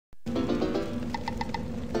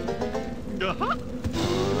Alright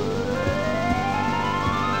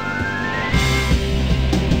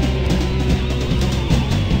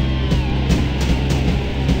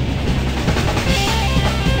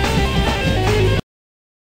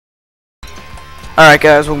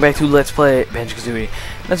guys, welcome back to Let's Play Banjo-Kazooie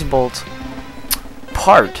Nuts and Bolts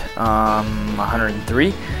Part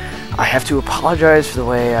 103. I have to apologize for the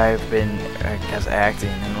way I've been, I guess, acting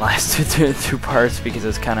in the last two parts because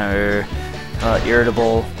it's kind of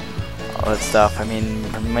irritable, all that stuff. I mean,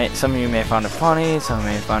 some of you may find it funny, some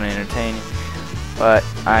may find it entertaining, but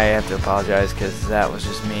I have to apologize because that was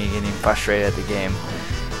just me getting frustrated at the game.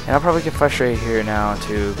 And I'll probably get frustrated here now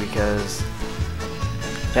too because,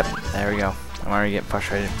 yep, there we go. I'm already getting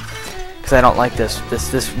frustrated because I don't like this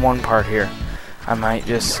one part here. I might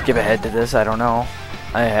just skip ahead to this. I don't know.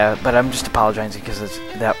 But I'm just apologizing because it's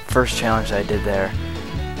that first challenge that I did there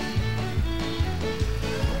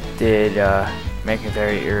did make me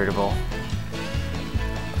very irritable.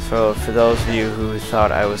 So for those of you who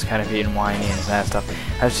thought I was kind of being whiny and that stuff,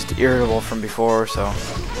 I was just irritable from before. So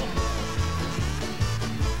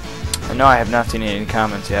I know I have not seen any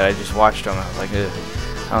comments yet. I just watched them. I was like, ugh,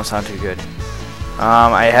 that don't sound too good.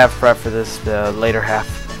 I have prepped for this the later half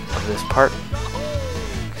of this part,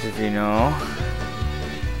 if you know.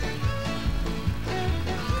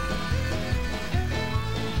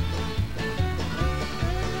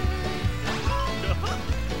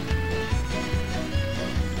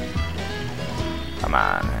 Come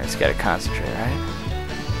on, I just gotta concentrate, right?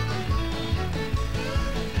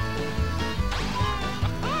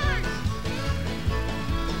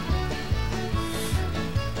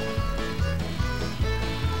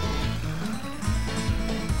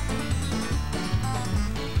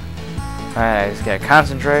 Alright, I just gotta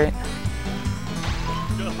concentrate.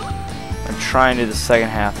 I'm trying to do the second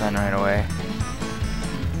half then right away.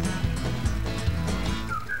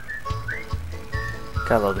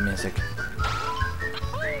 Gotta love the music.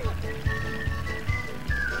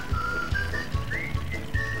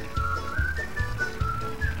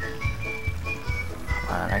 Come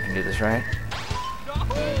on, I can do this, right?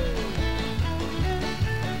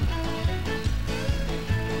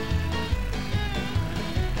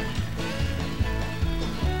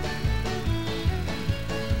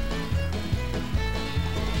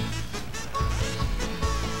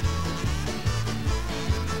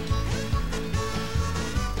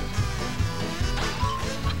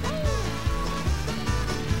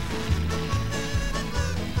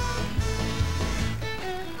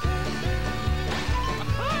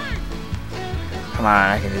 Come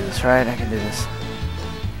on, I can do this, right? I can do this.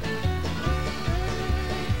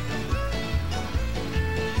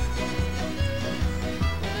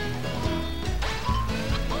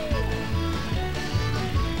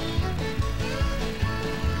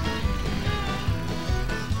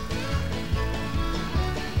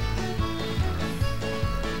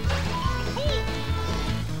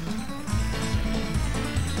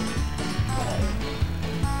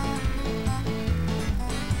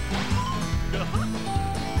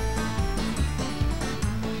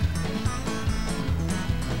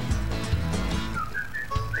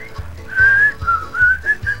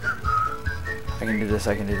 I can do this,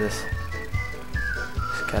 I can do this.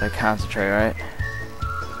 Just gotta concentrate, right?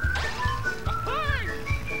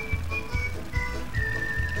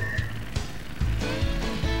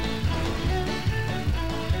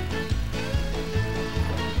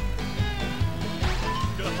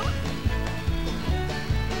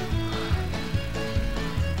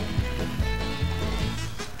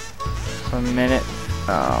 For a minute.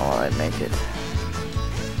 Oh, will I make it?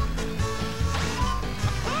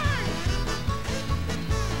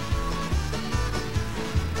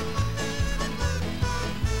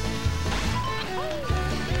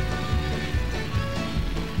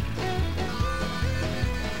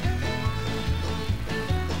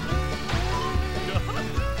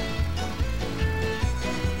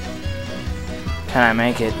 Can I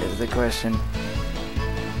make it is the question.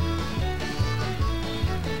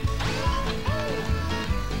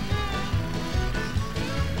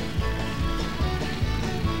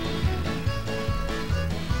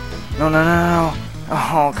 No, no, no, no.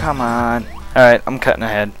 Oh, come on. Alright, I'm cutting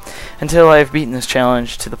ahead until I've beaten this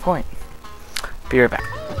challenge to the point. Be right back.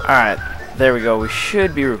 Alright, there we go. We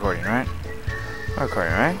should be recording, right? We're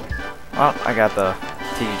recording, right? Well, I got the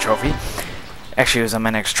TV trophy. Actually, it was on my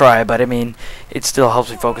next try, but I mean, it still helps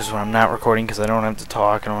me focus when I'm not recording because I don't have to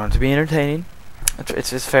talk, I don't have to be entertaining.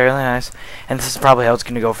 It's just fairly nice, and this is probably how it's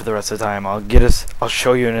gonna go for the rest of the time. I'll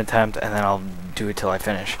show you an attempt, and then I'll do it till I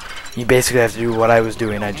finish. You basically have to do what I was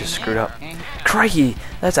doing. I just screwed up. Crikey,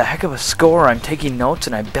 that's a heck of a score. I'm taking notes,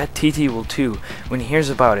 and I bet TT will too when he hears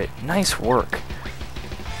about it. Nice work.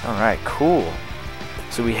 All right, cool.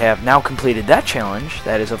 So we have now completed that challenge.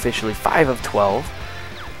 That is officially 5 of 12.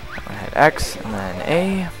 I'm gonna hit X and then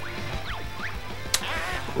A.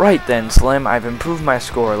 Right then, Slim, I've improved my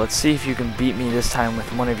score. Let's see if you can beat me this time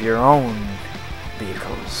with one of your own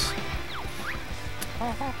vehicles.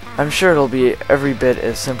 I'm sure it'll be every bit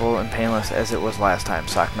as simple and painless as it was last time,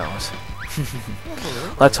 Sock Nose.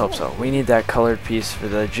 Let's hope so. We need that colored piece for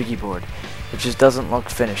the jiggy board. It just doesn't look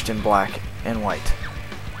finished in black and white.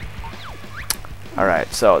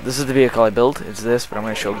 Alright, so this is the vehicle I built. It's this, but I'm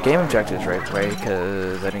going to show game objectives right away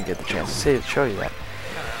because I didn't get the chance to show you that.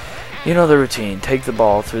 You know the routine. Take the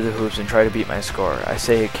ball through the hoops and try to beat my score. I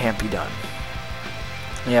say it can't be done.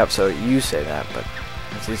 Yep, so you say that, but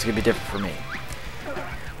it's going to be different for me.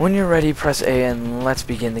 When you're ready, press A and let's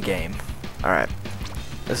begin the game. Alright.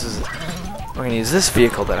 We're going to use this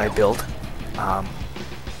vehicle that I built. Alright,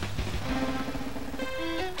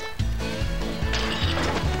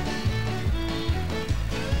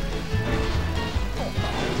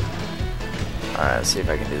 let's see if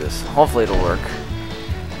I can do this. Hopefully it'll work.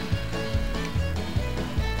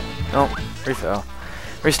 Nope, refill.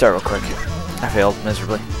 Restart real quick. I failed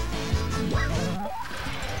miserably.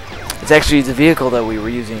 It's actually the vehicle that we were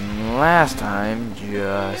using last time,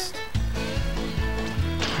 just...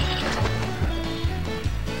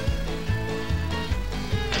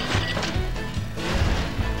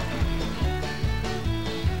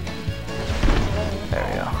 There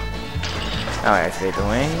we go. Now I activate the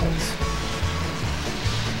wings.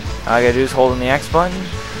 All I gotta do is hold in the X button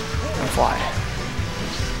and fly.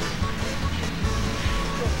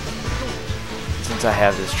 Since I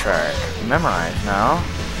have this track memorized now,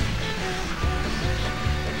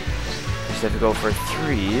 just have to go for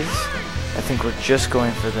 3s. I think we're just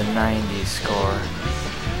going for the 90 score.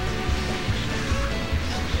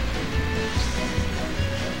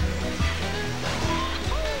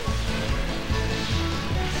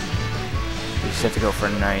 We just have to go for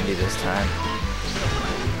 90 this time.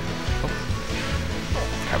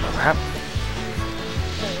 Crap.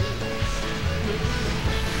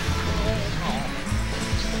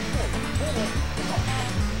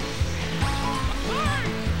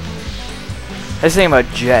 The thing about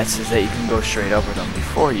jets is that you can go straight up with them.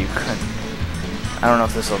 Before you couldn't. I don't know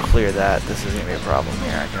if this will clear that. This is going to be a problem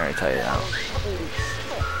here. I can already tell you that.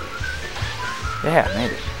 Yeah,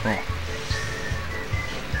 maybe. Cool.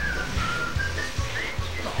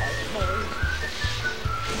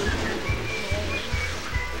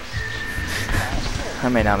 I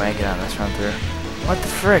may not make it on this run through. What the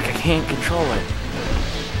frick? I can't control it.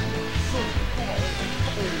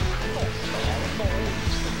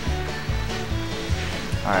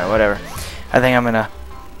 Alright, whatever. I think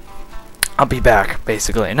I'll be back,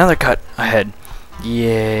 basically. Another cut ahead.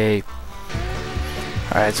 Yay.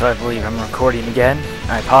 Alright, so I believe I'm recording again.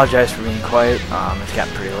 I apologize for being quiet. It's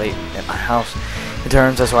gotten pretty late at my house. In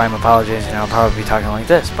terms, that's why I'm apologizing. I'll probably be talking like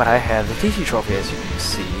this. But I have the TT trophy, as you can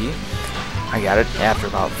see. I got it after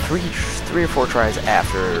about three or four tries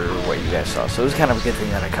after what you guys saw. So it was kind of a good thing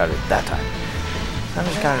that I cut it that time. So I'm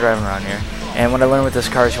just kind of driving around here. And what I learned with this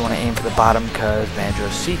car is you want to aim for the bottom because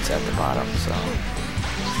Banjo's seat's at the bottom. So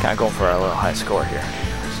just kind of going for a little high score here.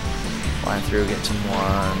 Flying through, getting some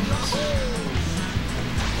ones.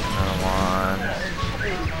 Another one.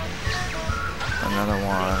 Another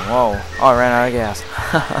one. Whoa. Oh, I ran out of gas.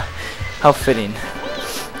 How fitting.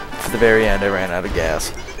 For the very end, I ran out of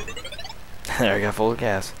gas. There, I got full of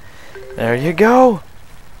gas. There you go.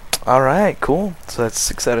 Alright, cool. So that's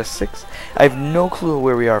 6 out of 6. I have no clue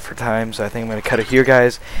where we are for time, so I think I'm going to cut it here,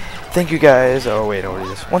 guys. Thank you, guys. Oh, wait, over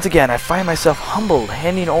this. Once again, I find myself humbled,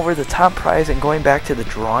 handing over the top prize and going back to the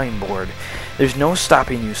drawing board. There's no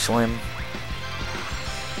stopping you, Slim.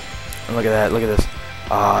 And look at that. Look at this.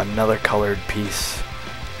 Another colored piece.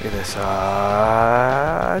 Look at this.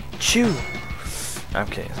 Chew. I'm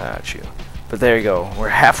kidding. It's not chew. But there you go. We're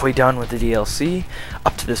halfway done with the DLC.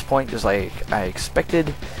 Up to this point, just like I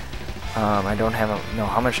expected. I don't know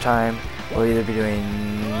how much time. We'll either be doing...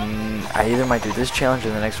 I either might do this challenge or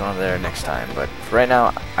the next one over there next time. But for right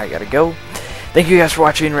now, I gotta go. Thank you guys for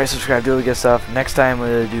watching. Rate, subscribe, do all the good stuff. Next time,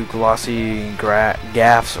 we'll do glossy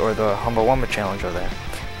gaffs or the Humble Wumba challenge over there.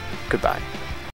 Goodbye.